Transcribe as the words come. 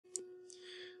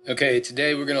Okay,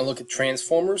 today we're going to look at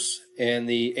transformers and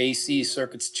the AC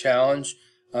Circuits Challenge.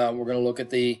 We're going to look at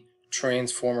the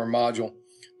transformer module.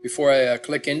 Before I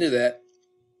click into that,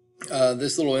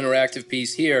 this little interactive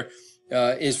piece here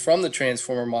is from the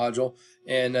transformer module,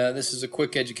 and this is a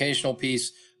quick educational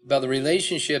piece about the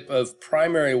relationship of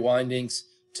primary windings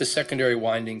to secondary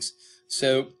windings.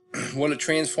 So what a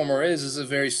transformer is a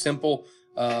very simple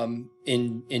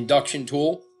induction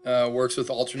tool, works with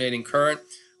alternating current.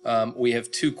 We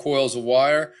have two coils of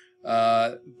wire,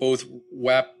 both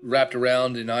wrapped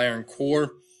around an iron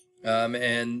core,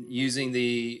 and using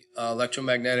the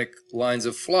electromagnetic lines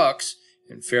of flux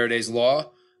in Faraday's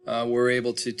law, we're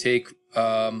able to take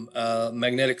a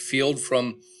magnetic field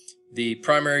from the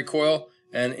primary coil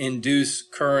and induce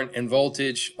current and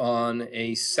voltage on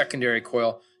a secondary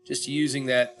coil just using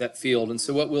that field. And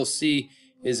so what we'll see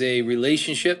is a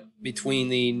relationship between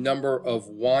the number of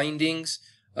windings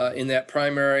in that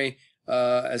primary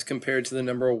as compared to the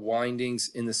number of windings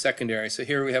in the secondary. So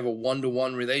here we have a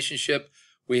 1-to-1 relationship.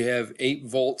 We have 8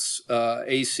 volts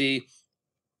AC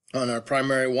on our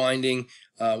primary winding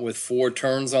with 4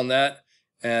 turns on that,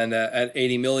 and at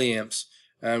 80 milliamps.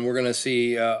 And we're going to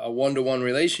see a 1-to-1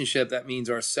 relationship. That means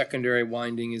our secondary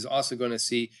winding is also going to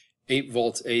see 8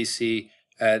 volts AC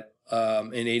at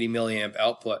an 80 milliamp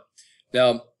output.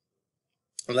 Now,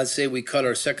 let's say we cut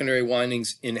our secondary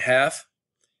windings in half,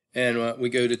 and we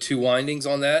go to 2 windings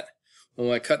on that. When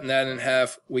we're cutting that in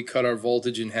half, we cut our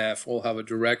voltage in half. We'll have a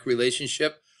direct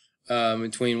relationship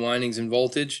between windings and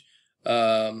voltage.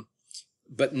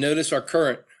 But notice our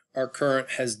current. Our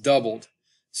current has doubled.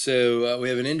 So we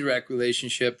have an indirect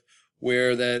relationship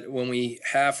where that when we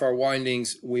half our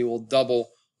windings, we will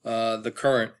double the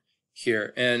current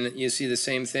here. And you see the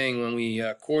same thing when we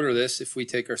quarter this. If we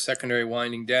take our secondary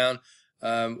winding down,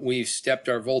 we've stepped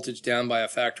our voltage down by a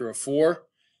factor of 4.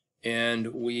 And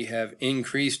we have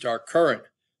increased our current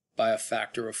by a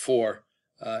factor of 4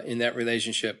 in that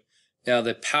relationship. Now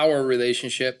the power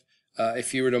relationship,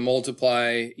 if you were to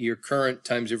multiply your current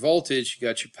times your voltage, you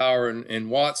got your power in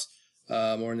watts,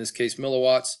 or in this case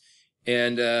milliwatts,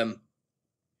 and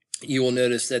you will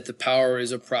notice that the power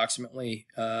is approximately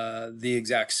the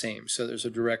exact same. So there's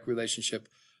a direct relationship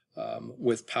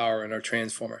with power in our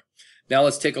transformer. Now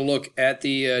let's take a look at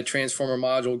the transformer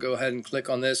module. Go ahead and click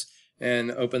on this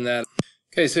and open that.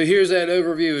 Okay, so here's that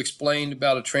overview explained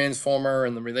about a transformer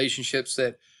and the relationships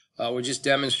that we just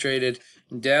demonstrated.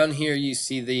 And down here you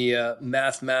see the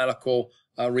mathematical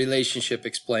relationship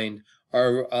explained.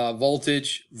 Our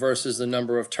voltage versus the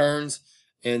number of turns.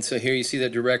 And so here you see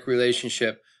that direct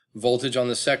relationship. Voltage on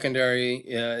the secondary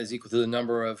is equal to the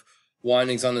number of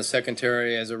windings on the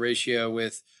secondary as a ratio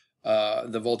with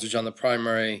the voltage on the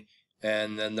primary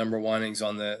and the number of windings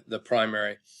on the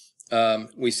primary.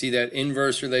 We see that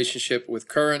inverse relationship with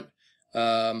current,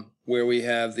 where we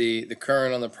have the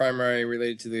current on the primary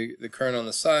related to the current on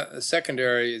the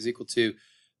secondary is equal to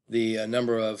the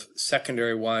number of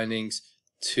secondary windings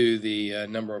to the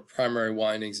number of primary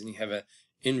windings, and you have an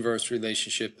inverse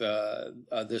relationship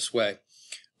this way.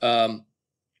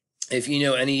 If you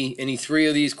know any 3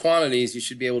 of these quantities, you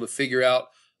should be able to figure out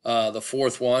the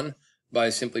 4th one by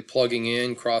simply plugging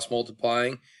in,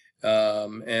 cross-multiplying,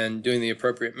 and doing the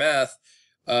appropriate math.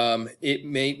 It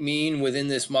may mean within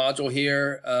this module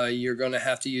here, you're going to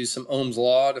have to use some Ohm's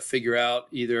law to figure out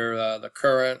either the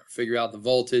current, or figure out the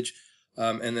voltage,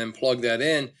 and then plug that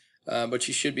in. But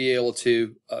you should be able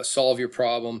to solve your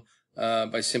problem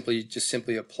by simply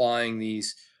applying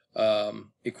these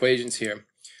equations here.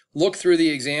 Look through the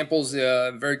examples,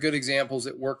 very good examples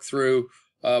that work through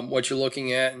what you're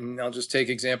looking at, and I'll just take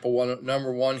example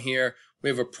number 1 here. We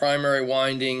have a primary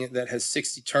winding that has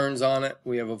 60 turns on it.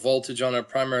 We have a voltage on our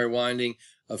primary winding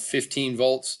of 15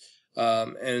 volts,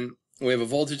 and we have a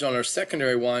voltage on our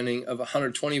secondary winding of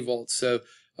 120 volts. So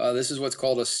this is what's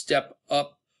called a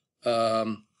step-up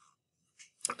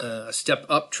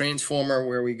transformer,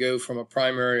 where we go from a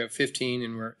primary of 15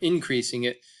 and we're increasing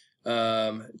it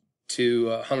to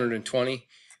 120.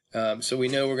 So we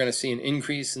know we're going to see an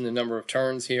increase in the number of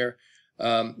turns here.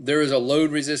 There is a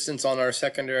load resistance on our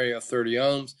secondary of 30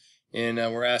 ohms, and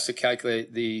we're asked to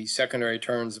calculate the secondary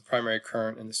turns, the primary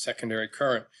current, and the secondary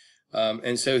current.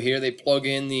 And so here they plug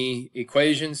in the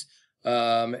equations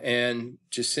and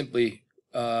just simply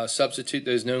substitute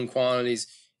those known quantities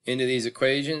into these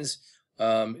equations.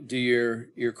 Do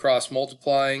your cross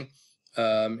multiplying.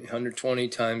 120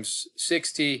 times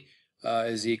 60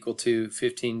 is equal to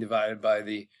 15 divided by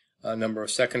the number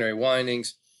of secondary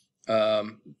windings.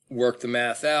 Work the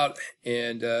math out,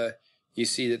 and you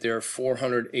see that there are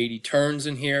 480 turns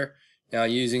in here. Now,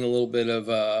 using a little bit of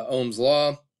Ohm's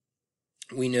law,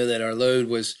 we know that our load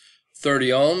was 30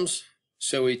 ohms.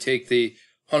 So we take the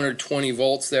 120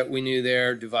 volts that we knew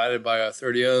there divided by our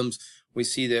 30 ohms. We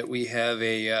see that we have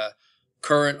a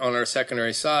current on our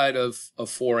secondary side of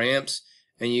 4 amps,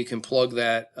 and you can plug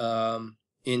that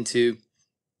into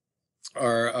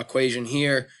our equation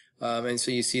here. And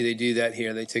so you see they do that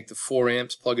here. They take the 4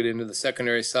 amps, plug it into the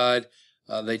secondary side.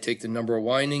 They take the number of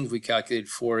windings. We calculated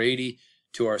 480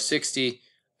 to our 60,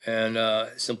 and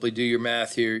simply do your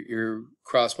math here, your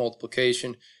cross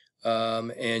multiplication,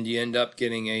 and you end up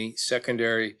getting a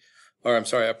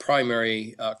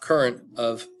primary current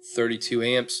of 32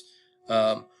 amps.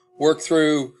 Work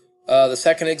through the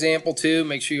second example too.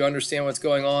 Make sure you understand what's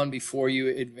going on before you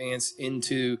advance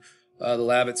into the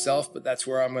lab itself, but that's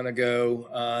where I'm going to go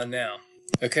now.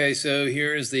 Okay, so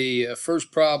here is the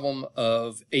first problem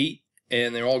of 8,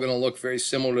 and they're all going to look very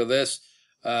similar to this.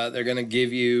 They're going to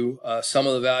give you some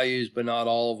of the values, but not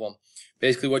all of them.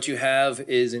 Basically, what you have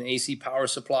is an AC power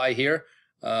supply here,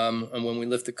 and when we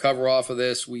lift the cover off of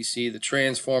this, we see the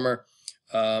transformer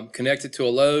connected to a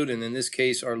load, and in this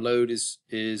case, our load is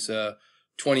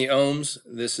 20 ohms.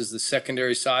 This is the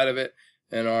secondary side of it,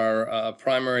 and our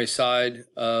primary side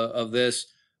of this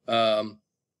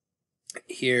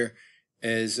here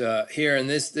is here, and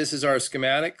this is our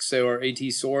schematic. So our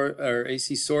AC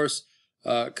source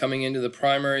coming into the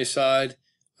primary side.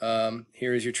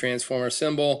 Here is your transformer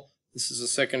symbol. This is the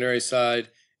secondary side,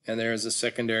 and there is a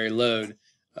secondary load.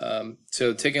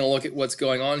 So taking a look at what's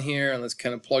going on here, and let's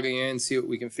kind of plug it in, see what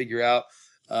we can figure out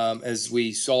as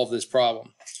we solve this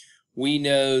problem. We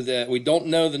know that we don't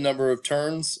know the number of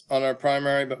turns on our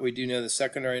primary, but we do know the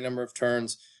secondary number of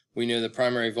turns. We know the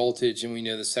primary voltage, and we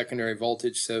know the secondary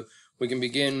voltage. So we can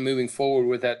begin moving forward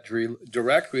with that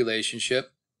direct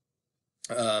relationship.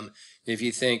 If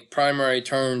you think primary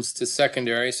turns to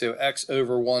secondary, so X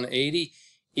over 180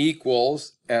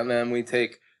 equals, and then we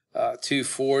take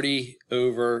 240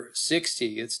 over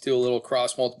 60. Let's do a little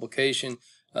cross multiplication.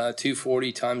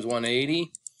 240 times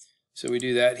 180. So we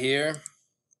do that here.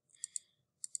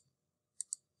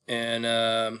 And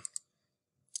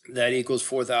that equals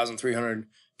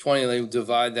 4,320. They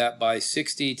divide that by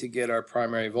 60 to get our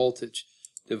primary voltage.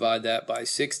 Divide that by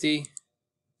 60.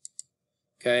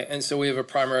 Okay, and so we have a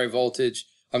primary voltage,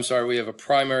 we have a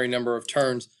primary number of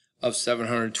turns of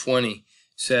 720.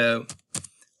 So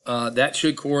that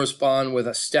should correspond with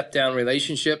a step-down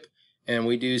relationship, and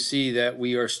we do see that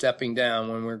we are stepping down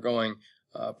when we're going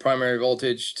primary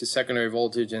voltage to secondary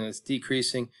voltage, and it's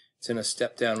decreasing. It's in a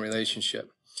step-down relationship.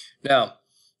 Now,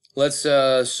 let's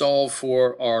solve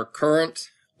for our current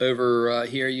over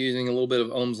here using a little bit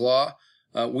of Ohm's law.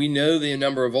 We know the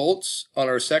number of volts on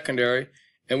our secondary,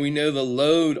 and we know the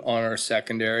load on our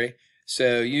secondary.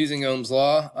 So using Ohm's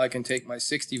law, I can take my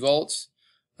 60 volts,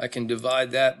 I can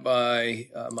divide that by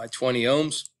my 20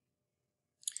 ohms.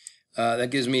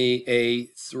 That gives me a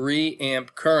 3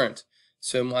 amp current.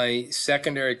 So my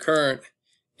secondary current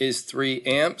is 3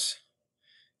 amps.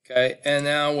 Okay, and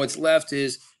now what's left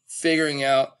is figuring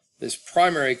out this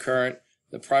primary current.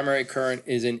 The primary current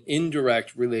is an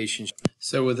indirect relationship.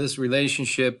 So with this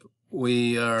relationship,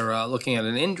 we are looking at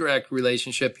an indirect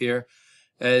relationship here.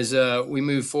 As we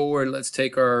move forward, let's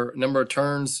take our number of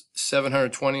turns,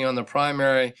 720 on the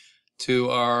primary to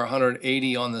our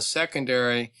 180 on the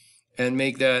secondary, and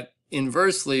make that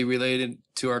inversely related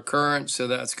to our current. So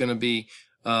that's going to be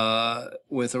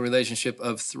with a relationship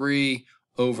of 3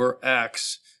 over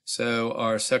X. So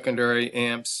our secondary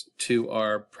amps to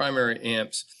our primary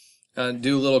amps.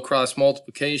 Do a little cross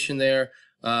multiplication there.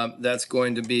 That's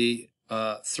going to be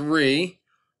 3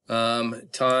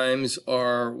 times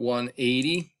our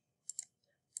 180,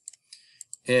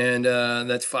 and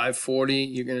that's 540.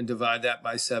 You're going to divide that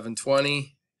by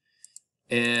 720,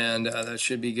 and that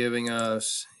should be giving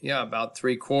us, about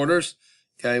 3/4.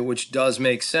 Okay, which does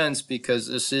make sense because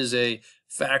this is a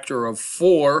factor of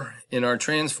 4 in our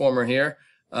transformer here.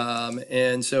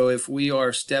 And so if we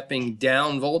are stepping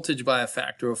down voltage by a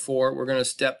factor of 4, we're going to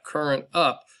step current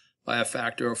up by a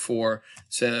factor of 4.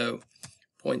 So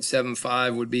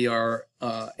 0.75 would be our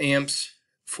amps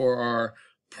for our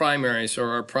primary. So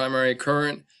our primary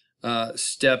current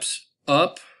steps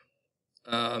up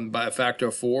by a factor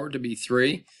of 4 to be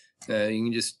 3. You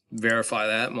can just verify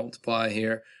that, multiply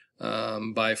here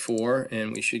by 4,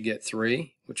 and we should get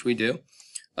 3, which we do.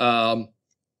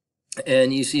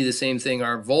 And you see the same thing,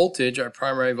 our voltage, our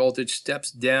primary voltage steps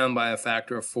down by a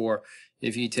factor of 4.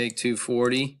 If you take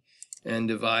 240 and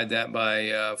divide that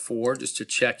by 4, just to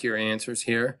check your answers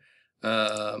here,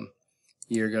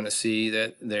 you're going to see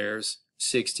that there's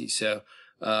 60. So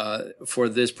for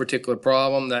this particular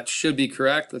problem, that should be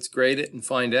correct. Let's grade it and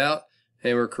find out.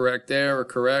 Hey, we're correct there, we're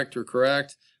correct, we're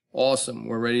correct. Awesome.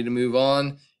 We're ready to move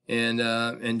on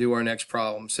and do our next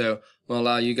problem. So we'll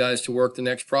allow you guys to work the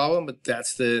next problem, but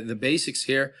that's the basics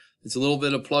here. It's a little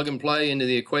bit of plug and play into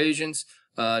the equations.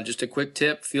 Just a quick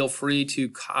tip, feel free to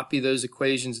copy those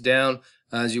equations down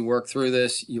as you work through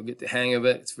this. You'll get the hang of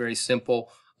it. It's very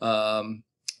simple,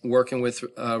 working with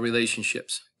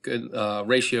relationships, good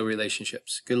ratio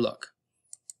relationships. Good luck.